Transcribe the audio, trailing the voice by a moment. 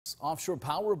races. Offshore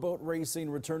powerboat racing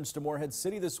returns to Morehead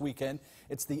City this weekend.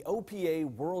 It's the OPA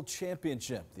World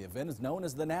Championship. The event is known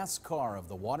as the NASCAR of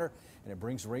the water, and it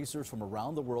brings racers from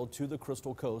around the world to the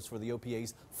Crystal Coast for the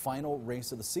OPA's final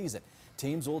race of the season.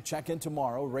 Teams will check in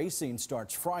tomorrow. Racing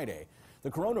starts Friday. The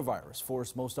coronavirus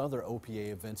forced most other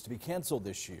OPA events to be canceled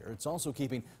this year. It's also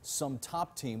keeping some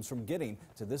top teams from getting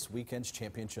to this weekend's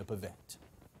championship event.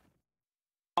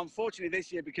 Unfortunately,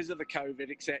 this year, because of the COVID,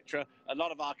 etc., a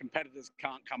lot of our competitors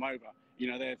can't come over.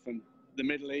 You know, they're from the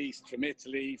Middle East, from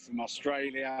Italy, from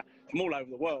Australia, from all over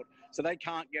the world. So they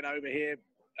can't get over here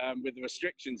with the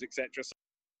restrictions, etc.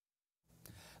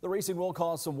 The racing will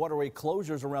cause some waterway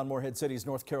closures around Morehead City's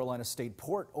North Carolina State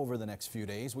Port over the next few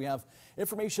days. We have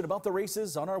information about the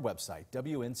races on our website,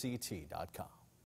 WNCT.com.